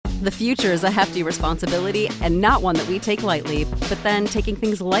The future is a hefty responsibility and not one that we take lightly, but then taking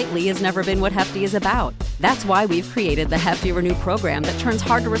things lightly has never been what Hefty is about. That's why we've created the Hefty Renew program that turns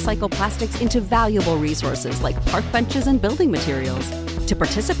hard-to-recycle plastics into valuable resources like park benches and building materials. To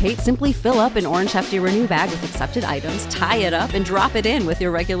participate, simply fill up an orange Hefty Renew bag with accepted items, tie it up, and drop it in with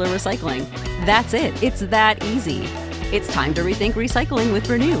your regular recycling. That's it. It's that easy. It's time to rethink recycling with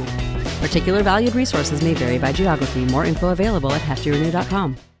Renew. Particular valued resources may vary by geography. More info available at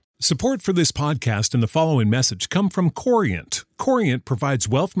heftyrenew.com. Support for this podcast and the following message come from Corient. Corient provides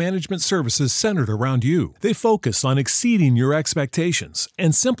wealth management services centered around you. They focus on exceeding your expectations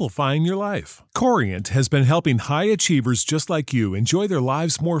and simplifying your life. Corient has been helping high achievers just like you enjoy their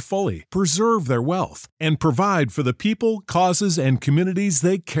lives more fully, preserve their wealth, and provide for the people, causes, and communities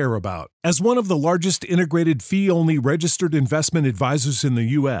they care about. As one of the largest integrated fee-only registered investment advisors in the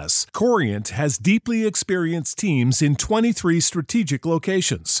U.S., Corient has deeply experienced teams in 23 strategic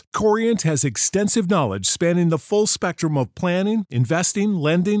locations. Corient has extensive knowledge spanning the full spectrum of planning, investing,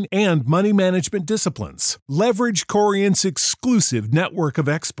 lending, and money management disciplines. Leverage Corient's exclusive network of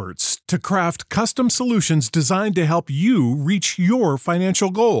experts to craft custom solutions designed to help you reach your financial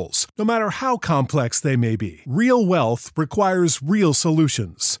goals, no matter how complex they may be. Real wealth requires real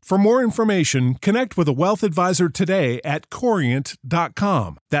solutions. For more information, connect with a wealth advisor today at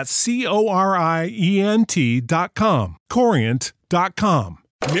Corient.com. That's Corient.com. Corient.com.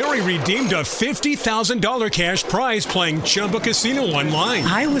 Mary redeemed a $50,000 cash prize playing Chumba Casino online.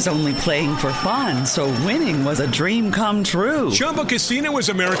 I was only playing for fun, so winning was a dream come true. Chumba Casino is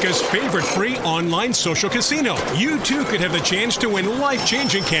America's favorite free online social casino. You too could have the chance to win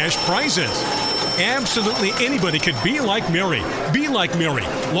life-changing cash prizes. Absolutely anybody could be like Mary. Be like Mary.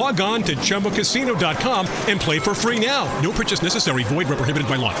 Log on to ChumbaCasino.com and play for free now. No purchase necessary. Void where prohibited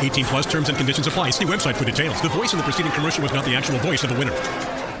by law. 18 plus terms and conditions apply. See website for details. The voice in the preceding commercial was not the actual voice of the winner.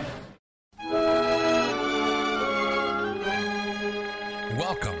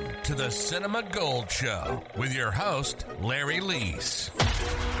 Welcome to the Cinema Gold Show with your host, Larry Leese.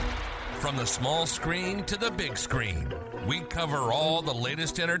 From the small screen to the big screen, we cover all the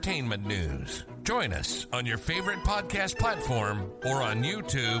latest entertainment news. Join us on your favorite podcast platform or on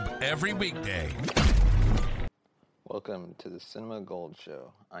YouTube every weekday. Welcome to the Cinema Gold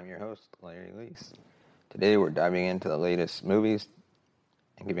Show. I'm your host, Larry Leese. Today we're diving into the latest movies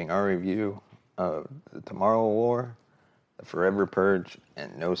and giving our review of The Tomorrow War, The Forever Purge,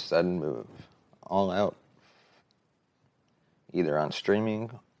 and No Sudden Move. All out either on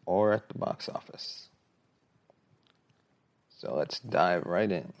streaming or at the box office. So let's dive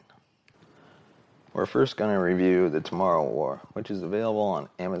right in. We're first going to review The Tomorrow War, which is available on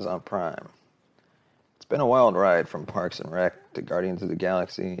Amazon Prime. It's been a wild ride from Parks and Rec to Guardians of the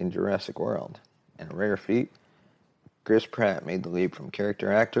Galaxy and Jurassic World. And a rare feat, Chris Pratt made the leap from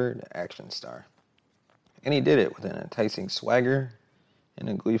character actor to action star. And he did it with an enticing swagger and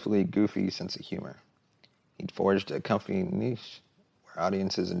a gleefully goofy sense of humor. He'd forged a comfy niche where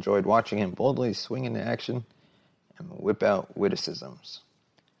audiences enjoyed watching him boldly swing into action and whip out witticisms.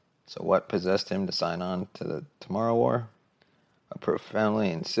 So what possessed him to sign on to The Tomorrow War? A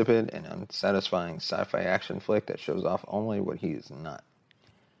profoundly insipid and unsatisfying sci-fi action flick that shows off only what he is not.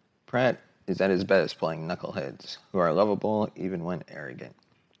 Pratt is at his best playing knuckleheads who are lovable even when arrogant.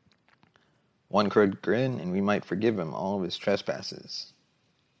 One could grin and we might forgive him all of his trespasses.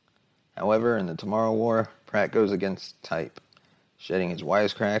 However, in The Tomorrow War, Pratt goes against type, shedding his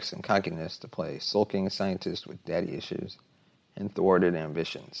wisecracks and cockiness to play a sulking scientist with daddy issues and thwarted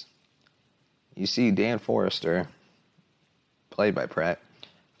ambitions. You see, Dan Forrester, played by Pratt,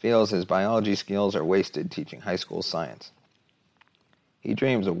 feels his biology skills are wasted teaching high school science. He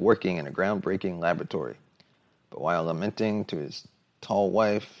dreams of working in a groundbreaking laboratory, but while lamenting to his tall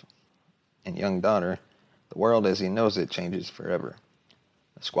wife and young daughter, the world as he knows it changes forever.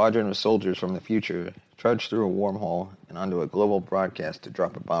 A squadron of soldiers from the future trudge through a wormhole and onto a global broadcast to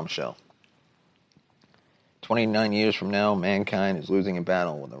drop a bombshell. 29 years from now, mankind is losing a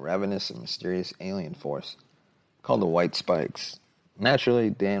battle with a ravenous and mysterious alien force called the White Spikes.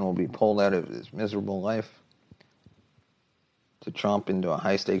 Naturally, Dan will be pulled out of his miserable life to tromp into a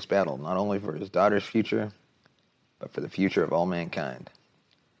high-stakes battle, not only for his daughter's future, but for the future of all mankind.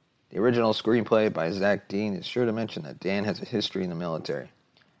 The original screenplay by Zach Dean is sure to mention that Dan has a history in the military.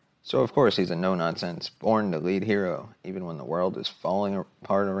 So of course he's a no-nonsense, born to lead hero, even when the world is falling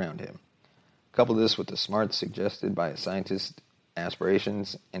apart around him. Couple this with the smarts suggested by a scientist's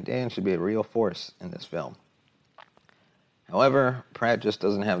aspirations, and Dan should be a real force in this film. However, Pratt just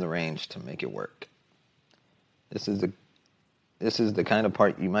doesn't have the range to make it work. This is the kind of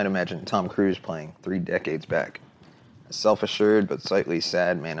part you might imagine Tom Cruise playing 3 decades back. a self-assured but slightly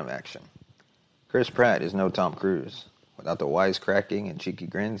sad man of action. Chris Pratt is no Tom Cruise. Without the wisecracking and cheeky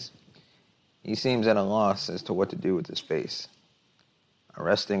grins, he seems at a loss as to what to do with his face. A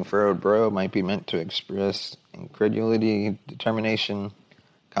resting furrowed brow might be meant to express incredulity, determination,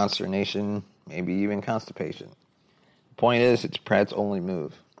 consternation, maybe even constipation. The point is, it's Pratt's only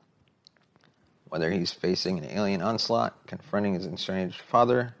move. Whether he's facing an alien onslaught, confronting his estranged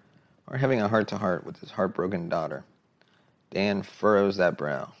father, or having a heart-to-heart with his heartbroken daughter, Dan furrows that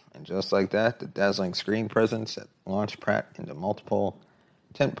brow. And just like that, the dazzling screen presence that launched Pratt into multiple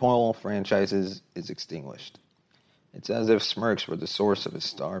tentpole franchises is extinguished. It's as if smirks were the source of his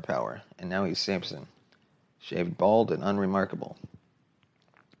star power, and now he's Samson, shaved bald and unremarkable.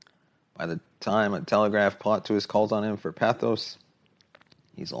 By the time a telegraph plot twist calls on him for pathos,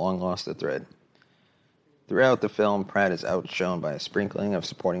 he's long lost the thread. Throughout the film, Pratt is outshone by a sprinkling of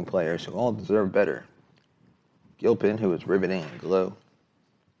supporting players who all deserve better. Gilpin, who is riveting and glow,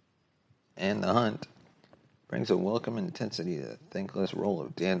 and The Hunt brings a welcome intensity to the thankless role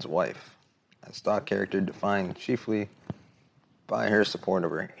of Dan's wife, a stock character defined chiefly by her support of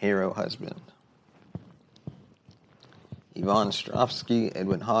her hero husband. Yvonne Strahovski,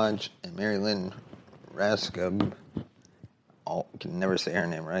 Edwin Hodge, and Mary Lynn Raskub, all can never say her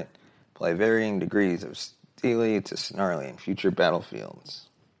name right, play varying degrees of steely to snarly in future battlefields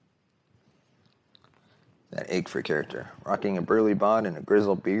that ache for character. Rocking a burly bod and a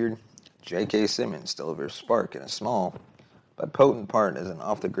grizzled beard, J.K. Simmons delivers spark in a small but potent part as an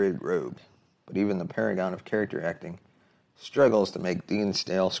off-the-grid rogue. But even the paragon of character acting struggles to make Dean's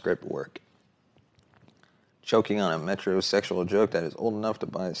stale script work. Choking on a metrosexual joke that is old enough to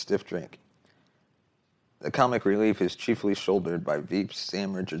buy a stiff drink. The comic relief is chiefly shouldered by Veep's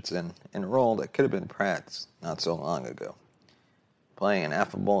Sam Richardson in a role that could have been Pratt's not so long ago. Playing an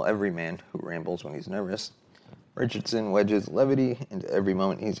affable everyman who rambles when he's nervous, Richardson wedges levity into every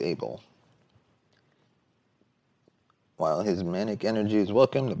moment he's able. While his manic energy is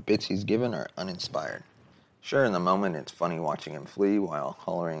welcome, the bits he's given are uninspired. Sure, in the moment it's funny watching him flee while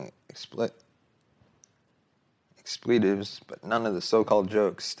hollering expletives, but none of the so-called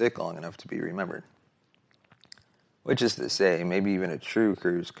jokes stick long enough to be remembered. Which is to say, maybe even a true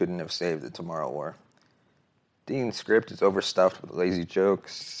Cruise couldn't have saved the Tomorrow War. Dean's script is overstuffed with lazy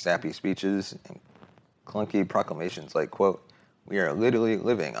jokes, sappy speeches, and clunky proclamations like, quote, "We are literally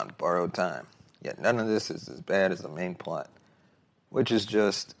living on borrowed time." Yet none of this is as bad as the main plot, which is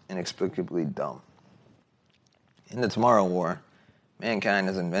just inexplicably dumb. In the Tomorrow War, mankind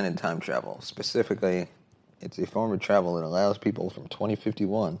has invented time travel. Specifically, it's a form of travel that allows people from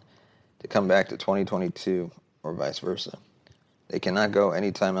 2051 to come back to 2022 or vice versa. They cannot go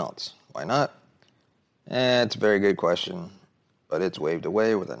anytime else. Why not? It's a very good question, but it's waved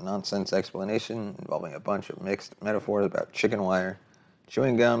away with a nonsense explanation involving a bunch of mixed metaphors about chicken wire,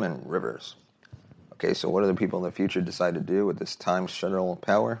 chewing gum, and rivers. Okay, so what do the people in the future decide to do with this time shuttle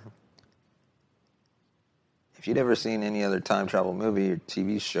power? If you'd ever seen any other time travel movie or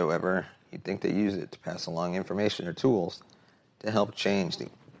TV show ever, you'd think they use it to pass along information or tools to help change the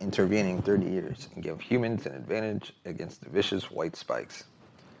intervening 30 years and give humans an advantage against the vicious white spikes.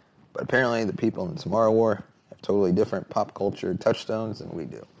 But apparently the people in the Tomorrow War have totally different pop culture touchstones than we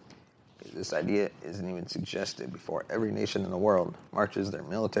do. This idea isn't even suggested before every nation in the world marches their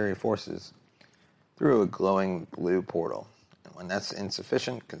military forces through a glowing blue portal. And when that's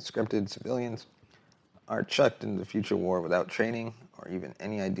insufficient, conscripted civilians are chucked into the future war without training or even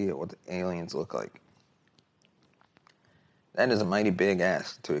any idea what the aliens look like. That is a mighty big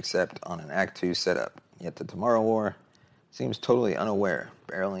ask to accept on an Act 2 setup, yet the Tomorrow War seems totally unaware,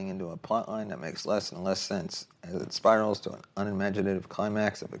 barreling into a plotline that makes less and less sense as it spirals to an unimaginative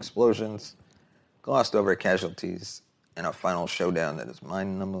climax of explosions, glossed over casualties, and a final showdown that is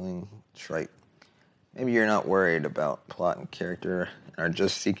mind-numbing trite. Maybe you're not worried about plot and character and are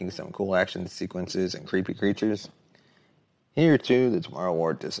just seeking some cool action sequences and creepy creatures. Here, too, the Tomorrow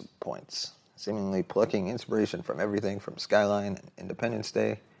War disappoints, seemingly plucking inspiration from everything from Skyline and Independence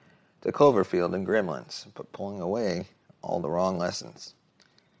Day to Cloverfield and Gremlins, but pulling away all the wrong lessons.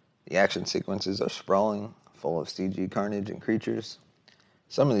 The action sequences are sprawling, full of CG carnage and creatures.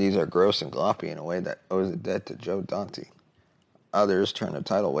 Some of these are gross and gloppy in a way that owes a debt to Joe Dante. Others turn a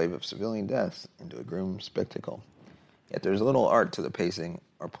tidal wave of civilian deaths into a grim spectacle. Yet there's little art to the pacing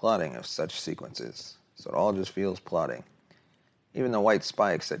or plotting of such sequences, so it all just feels plotting. Even the white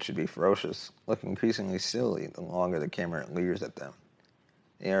spikes that should be ferocious look increasingly silly the longer the camera leers at them.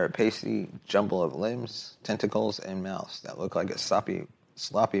 They are a pasty jumble of limbs, tentacles, and mouths that look like a sloppy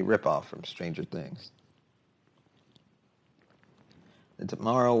ripoff from Stranger Things. The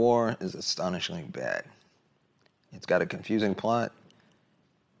Tomorrow War is astonishingly bad. It's got a confusing plot,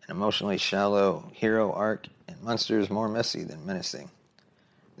 an emotionally shallow hero arc, and monsters more messy than menacing.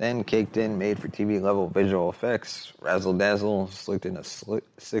 Then, caked in made-for-TV level visual effects, razzle-dazzle, slicked in a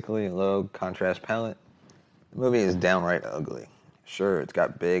sickly low contrast palette, the movie is downright ugly. Sure, it's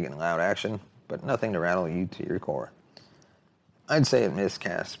got big and loud action, but nothing to rattle you to your core. I'd say it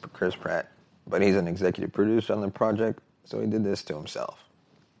miscast Chris Pratt, but he's an executive producer on the project, so he did this to himself.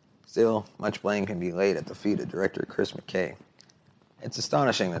 Still, much blame can be laid at the feet of director Chris McKay. It's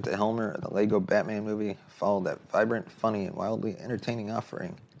astonishing that the helmer of the Lego Batman movie followed that vibrant, funny, and wildly entertaining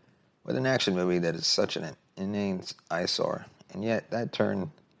offering with an action movie that is such an inane eyesore, and yet that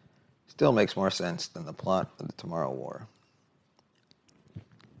turn still makes more sense than the plot of the Tomorrow War.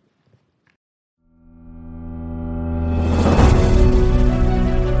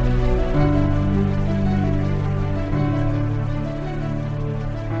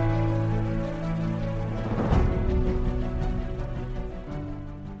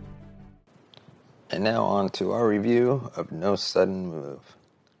 And now on to our review of No Sudden Move.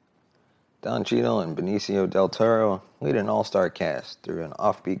 Don Cheadle and Benicio del Toro lead an all-star cast through an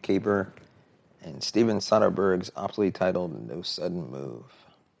offbeat caper and Steven Soderbergh's aptly titled No Sudden Move.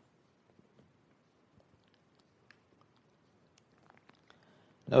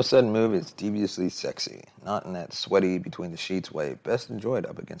 No Sudden Move is deviously sexy, not in that sweaty between-the-sheets way best enjoyed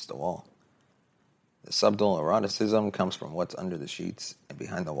up against the wall. The subtle eroticism comes from what's under the sheets and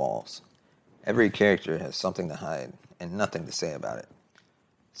behind the walls. Every character has something to hide and nothing to say about it.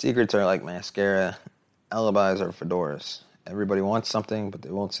 Secrets are like mascara, alibis are fedoras. Everybody wants something, but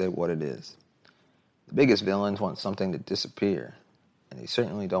they won't say what it is. The biggest villains want something to disappear, and they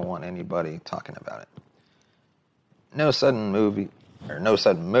certainly don't want anybody talking about it. No Sudden Move, is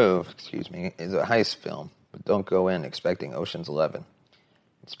a heist film, but don't go in expecting Ocean's 11.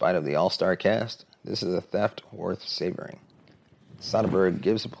 In spite of the all-star cast, this is a theft worth savoring. Soderbergh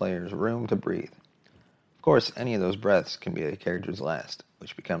gives the players room to breathe. Of course, any of those breaths can be a character's last,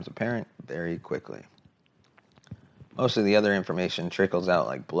 which becomes apparent very quickly. Most of the other information trickles out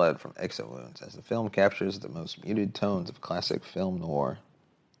like blood from exit wounds as the film captures the most muted tones of classic film noir.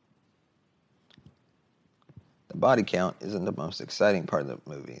 The body count isn't the most exciting part of the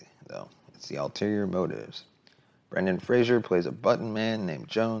movie, though. It's the ulterior motives. Brendan Fraser plays a button man named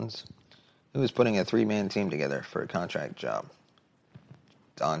Jones, who is putting a three-man team together for a contract job.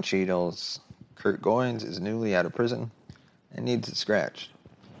 Don Cheadle's Kurt Goins is newly out of prison and needs it scratched.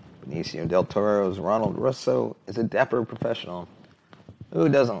 Benicio del Toro's Ronald Russo is a dapper professional who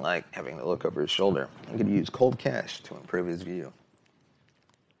doesn't like having to look over his shoulder and could use cold cash to improve his view.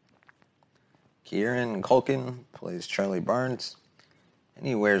 Kieran Culkin plays Charlie Barnes, and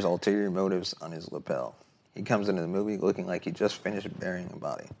he wears ulterior motives on his lapel. He comes into the movie looking like he just finished burying a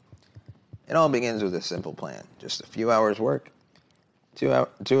body. It all begins with a simple plan. Just a few hours work. Two of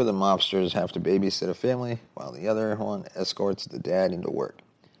the mobsters have to babysit a family, while the other one escorts the dad into work,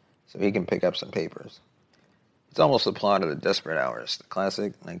 so he can pick up some papers. It's almost the plot of The Desperate Hours, the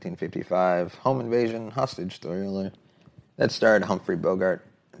classic 1955 home invasion hostage thriller that starred Humphrey Bogart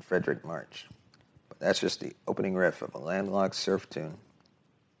and Frederick March. But that's just the opening riff of a landlocked surf tune.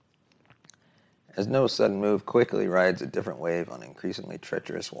 As No Sudden Move quickly rides a different wave on increasingly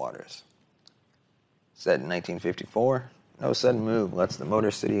treacherous waters. Set in 1954, No Sudden Move lets the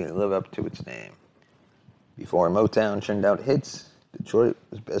Motor City live up to its name. Before Motown churned out hits, Detroit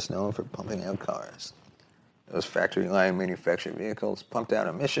was best known for pumping out cars. Those factory-line manufactured vehicles pumped out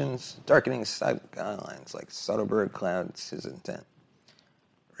emissions, darkening skylines like Soderbergh clouds his intent.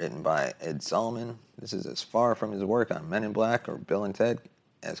 Written by Ed Solomon, this is as far from his work on Men in Black or Bill and Ted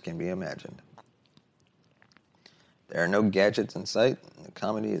as can be imagined. There are no gadgets in sight, and the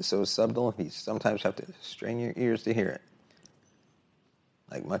comedy is so subtle you sometimes have to strain your ears to hear it.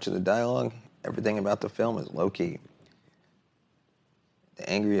 Like much of the dialogue, everything about the film is low-key. The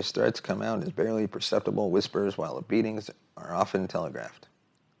angriest threats come out as barely perceptible whispers, while the beatings are often telegraphed.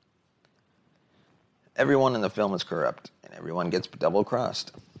 Everyone in the film is corrupt, and everyone gets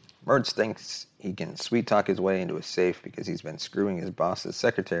double-crossed. Mertz thinks he can sweet-talk his way into a safe because he's been screwing his boss's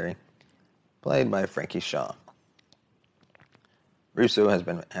secretary, played by Frankie Shaw. Russo has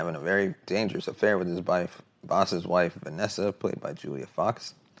been having a very dangerous affair with his boss's wife, Vanessa, played by Julia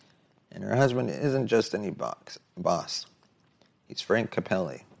Fox, and her husband isn't just any boss. He's Frank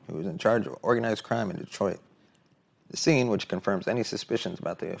Capelli, who is in charge of organized crime in Detroit. The scene, which confirms any suspicions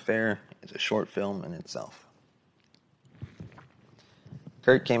about the affair, is a short film in itself.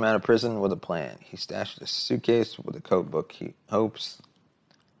 Kurt came out of prison with a plan. He stashed a suitcase with a code book he hopes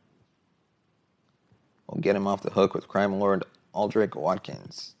will get him off the hook with crime lord Aldrich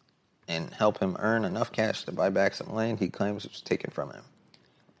Watkins and help him earn enough cash to buy back some land he claims was taken from him.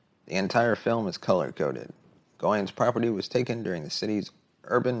 The entire film is color-coded. Goins' property was taken during the city's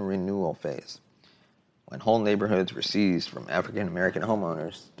urban renewal phase, when whole neighborhoods were seized from African-American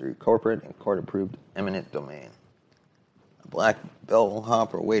homeowners through corporate and court-approved eminent domain. A black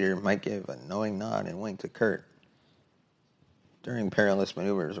bellhop or waiter might give a knowing nod and wink to Kurt during perilous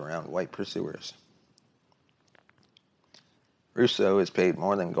maneuvers around white pursuers. Russo is paid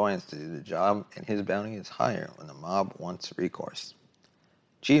more than Goins to do the job, and his bounty is higher when the mob wants recourse.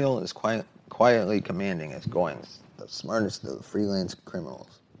 Cheadle is quietly commanding as Goins, the smartest of the freelance criminals.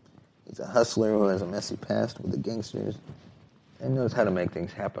 He's a hustler who has a messy past with the gangsters and knows how to make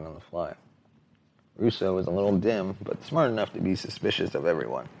things happen on the fly. Russo is a little dim, but smart enough to be suspicious of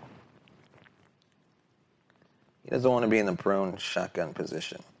everyone. He doesn't want to be in the prone shotgun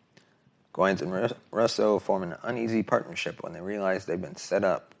position. Goins and Russo form an uneasy partnership when they realize they've been set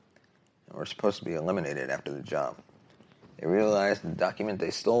up and were supposed to be eliminated after the job. They realize the document they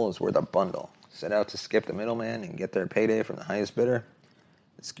stole is worth a bundle, set out to skip the middleman and get their payday from the highest bidder.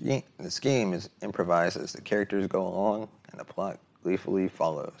 The scheme is improvised as the characters go along, and the plot gleefully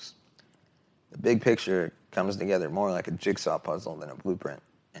follows. The big picture comes together more like a jigsaw puzzle than a blueprint,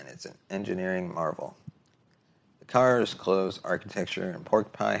 and it's an engineering marvel. The cars, clothes, architecture, and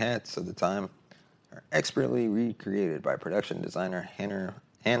pork pie hats of the time are expertly recreated by production designer Hannah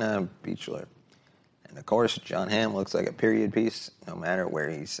Beachler. And of course, John Hamm looks like a period piece no matter where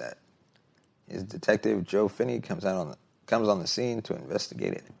he's set. His detective, Joe Finney, comes on the scene to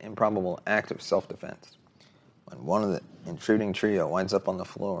investigate an improbable act of self-defense when one of the intruding trio winds up on the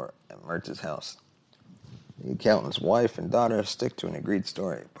floor at Mertz's house. The accountant's wife and daughter stick to an agreed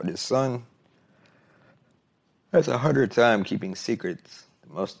story, but his son has a harder time keeping secrets,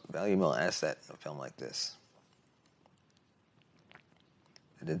 the most valuable asset in a film like this.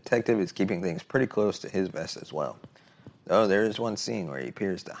 The detective is keeping things pretty close to his vest as well, though there is one scene where he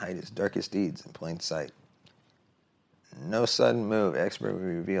appears to hide his darkest deeds in plain sight. No sudden move expertly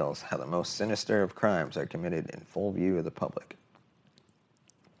reveals how the most sinister of crimes are committed in full view of the public.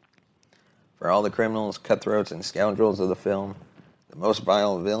 For all the criminals, cutthroats, and scoundrels of the film, the most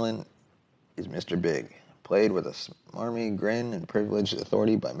vile villain is Mr. Big, played with a smarmy grin and privileged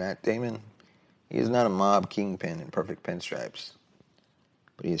authority by Matt Damon. He is not a mob kingpin in perfect pinstripes,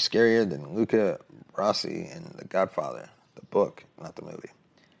 but he is scarier than Luca Brasi in The Godfather, the book, not the movie.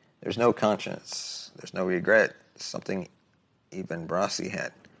 There's no conscience. There's no regret. Something even Brasi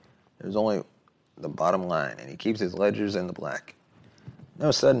had. There's only the bottom line, and he keeps his ledgers in the black.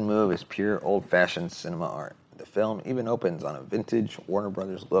 No sudden move is pure old-fashioned cinema art. The film even opens on a vintage Warner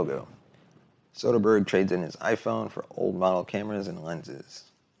Brothers logo. Soderbergh trades in his iPhone for old model cameras and lenses.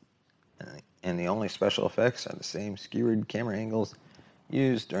 And the only special effects are the same skewered camera angles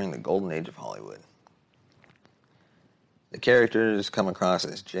used during the golden age of Hollywood. The characters come across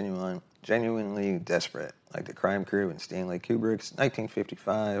as genuinely desperate, like the crime crew in Stanley Kubrick's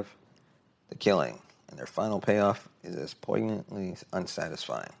 1955, The Killing, and their final payoff is as poignantly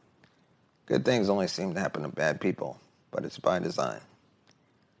unsatisfying. Good things only seem to happen to bad people, but it's by design.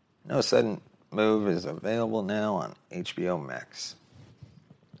 No Sudden Move is available now on HBO Max.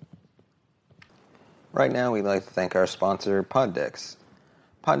 Right now, we'd like to thank our sponsor, Poddex.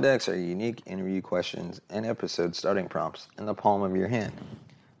 Poddex are unique interview questions and episode starting prompts in the palm of your hand.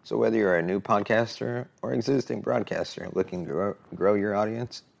 So whether you're a new podcaster or existing broadcaster looking to grow your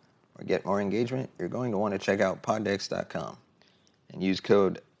audience or get more engagement, you're going to want to check out poddex.com and use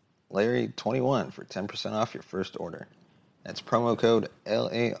code Larry21 for 10% off your first order. That's promo code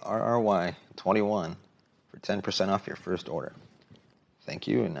LARRY21 for 10% off your first order. Thank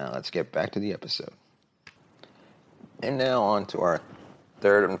you, and now let's get back to the episode. And now on to our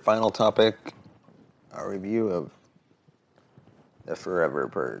third and final topic, our review of The Forever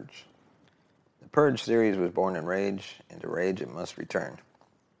Purge. The Purge series was born in rage, and to rage it must return.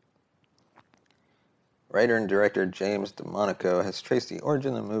 Writer and director James DeMonaco has traced the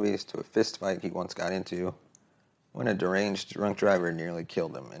origin of the movies to a fistfight he once got into when a deranged drunk driver nearly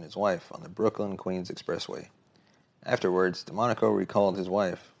killed him and his wife on the Brooklyn-Queens Expressway. Afterwards, DeMonaco recalled his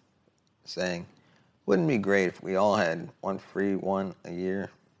wife, saying, "Wouldn't it be great if we all had one free one a year?"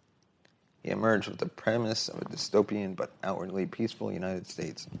 He emerged with the premise of a dystopian but outwardly peaceful United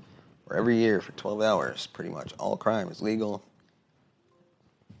States, where every year for 12 hours, pretty much all crime is legal,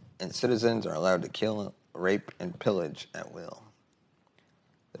 and citizens are allowed to kill, rape, and pillage at will.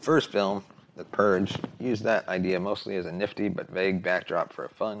 The first film, The Purge, used that idea mostly as a nifty but vague backdrop for a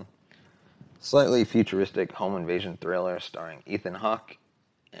fun, slightly futuristic home invasion thriller starring Ethan Hawke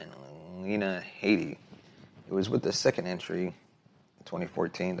and Lena Headey. It was with the second entry, in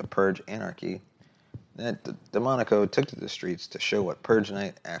 2014, The Purge Anarchy, that DeMonico took to the streets to show what Purge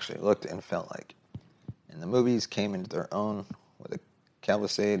Night actually looked and felt like. And the movies came into their own with a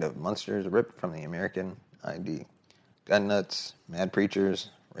cavalcade of monsters ripped from the American ID. Gun nuts, mad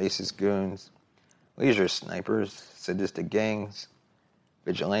preachers, racist goons, leisure snipers, sadistic gangs,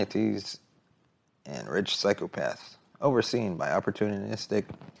 vigilantes, and rich psychopaths, overseen by opportunistic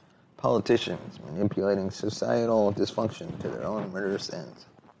politicians manipulating societal dysfunction to their own murderous ends.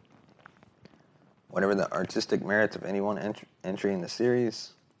 Whatever the artistic merits of anyone entry in the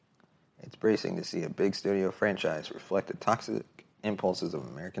series, it's bracing to see a big studio franchise reflect the toxic impulses of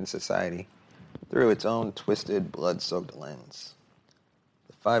American society through its own twisted, blood-soaked lens.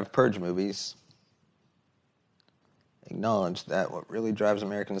 The 5 Purge movies acknowledge that what really drives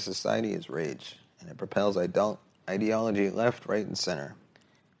American society is rage, and it propels ideology left, right, and center,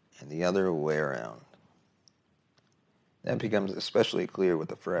 and the other way around. That becomes especially clear with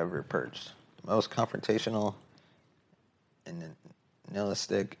the Forever Purge, the most confrontational and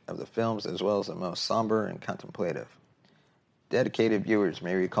nihilistic of the films, as well as the most somber and contemplative. Dedicated viewers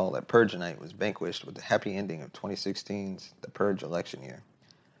may recall that Purge Night was vanquished with the happy ending of 2016's The Purge election year,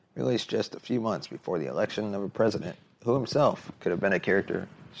 released just a few months before the election of a president who himself could have been a character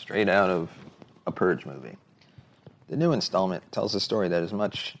straight out of a Purge movie. The new installment tells a story that is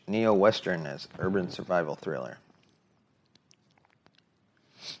much neo-Western as urban survival thriller.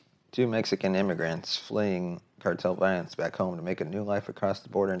 2 Mexican immigrants fleeing cartel violence back home to make a new life across the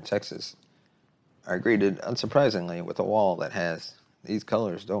border in Texas are greeted, unsurprisingly, with a wall that has, "These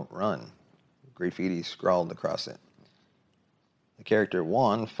colors don't run," graffiti scrawled across it. The character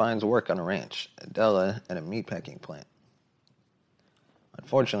Juan finds work on a ranch, Adela at a meatpacking plant.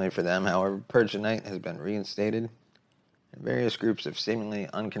 Unfortunately for them, however, Purge Night has been reinstated, and various groups of seemingly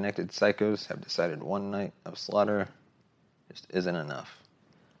unconnected psychos have decided one night of slaughter just isn't enough.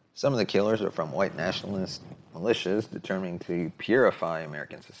 Some of the killers are from white nationalist militias determined to purify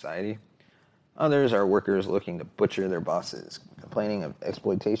American society. Others are workers looking to butcher their bosses, complaining of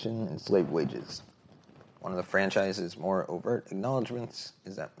exploitation and slave wages. One of the franchise's more overt acknowledgments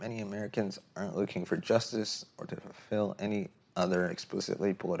is that many Americans aren't looking for justice or to fulfill any other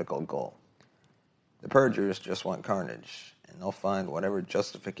explicitly political goal. The Purgers just want carnage, and they'll find whatever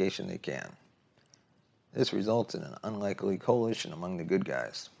justification they can. This results in an unlikely coalition among the good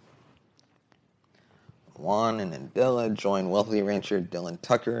guys. Juan and Adela join wealthy rancher Dylan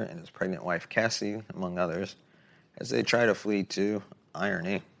Tucker and his pregnant wife Cassie, among others, as they try to flee to,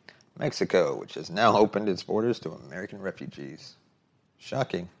 irony, Mexico, which has now opened its borders to American refugees.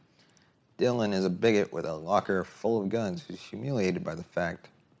 Shocking. Dylan is a bigot with a locker full of guns who's humiliated by the fact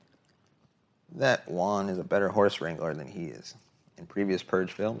that Juan is a better horse wrangler than he is. In previous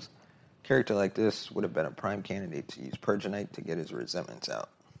Purge films, a character like this would have been a prime candidate to use Purge Night to get his resentments out.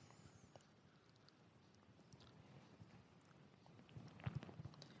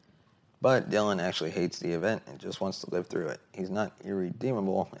 But Dylan actually hates the event and just wants to live through it. He's not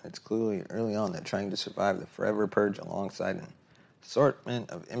irredeemable, and it's clearly early on that trying to survive the Forever Purge alongside an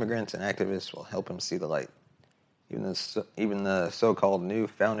assortment of immigrants and activists will help him see the light. Even the so-called new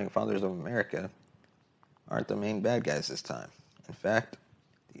founding fathers of America aren't the main bad guys this time. In fact,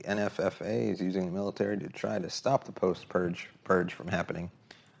 the NFFA is using the military to try to stop the post-purge purge from happening,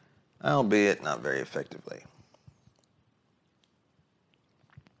 albeit not very effectively.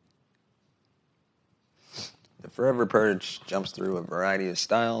 The Forever Purge jumps through a variety of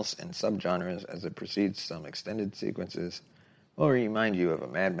styles and subgenres as it proceeds. Some extended sequences will remind you of a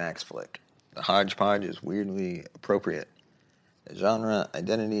Mad Max flick. The hodgepodge is weirdly appropriate. The genre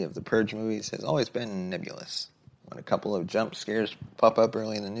identity of the Purge movies has always been nebulous. When a couple of jump scares pop up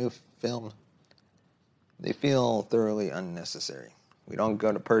early in the new film, they feel thoroughly unnecessary. We don't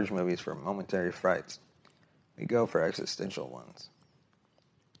go to Purge movies for momentary frights. We go for existential ones.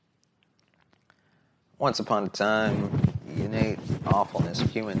 Once upon a time, the innate awfulness of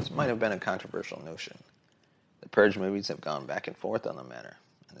humans might have been a controversial notion. The Purge movies have gone back and forth on the matter.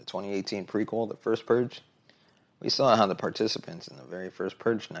 In the 2018 prequel, The First Purge, we saw how the participants in the very first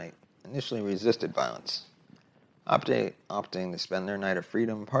Purge night initially resisted violence, opting to spend their night of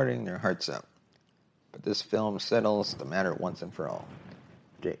freedom partying their hearts out. But this film settles the matter once and for all.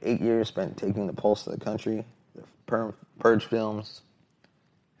 After 8 years spent taking the pulse of the country, the Purge films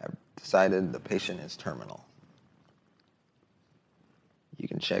have decided the patient is terminal. You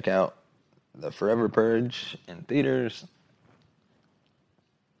can check out The Forever Purge in theaters.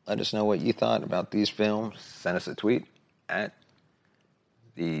 Let us know what you thought about these films. Send us a tweet at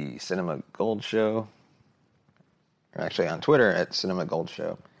the Cinema Gold Show, or actually on Twitter at Cinema Gold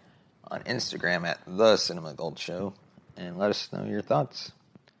Show, on Instagram at The Cinema Gold Show, and let us know your thoughts.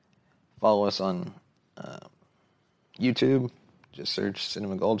 Follow us on YouTube. Just search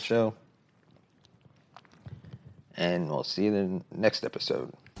Cinema Gold Show. And we'll see you in the next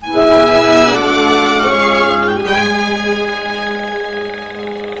episode.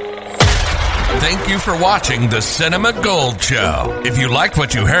 Thank you for watching the Cinema Gold Show. If you liked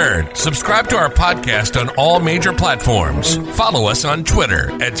what you heard, subscribe to our podcast on all major platforms. Follow us on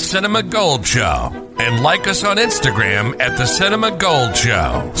Twitter at Cinema Gold Show. And like us on Instagram at The Cinema Gold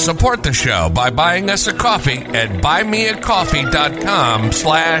Show. Support the show by buying us a coffee at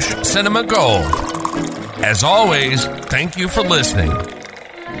buymeacoffee.com/cinemagold. As always, thank you for listening.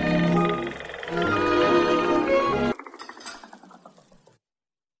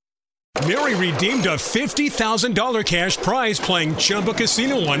 Mary redeemed a $50,000 cash prize playing Chumba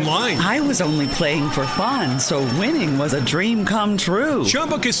Casino online. I was only playing for fun, so winning was a dream come true.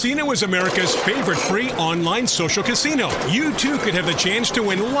 Chumba Casino is America's favorite free online social casino. You too could have the chance to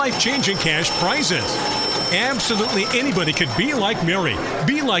win life-changing cash prizes. Absolutely anybody could be like Mary.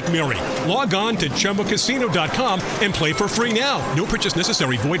 Be like Mary. Log on to ChumbaCasino.com and play for free now. No purchase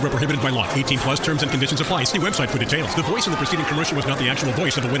necessary. Void where prohibited by law. 18 plus terms and conditions apply. See website for details. The voice of the preceding commercial was not the actual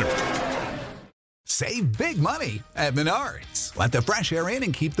voice of the winner. Save big money at Menards. Let the fresh air in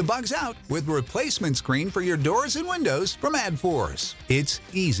and keep the bugs out with replacement screen for your doors and windows from AdForce. It's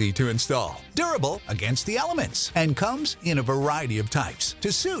easy to install, durable against the elements, and comes in a variety of types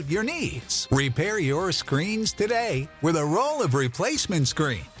to suit your needs. Repair your screens today with a roll of replacement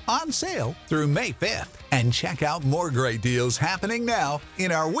screen on sale through May 5th. And check out more great deals happening now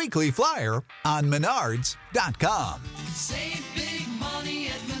in our weekly flyer on Menards.com. Save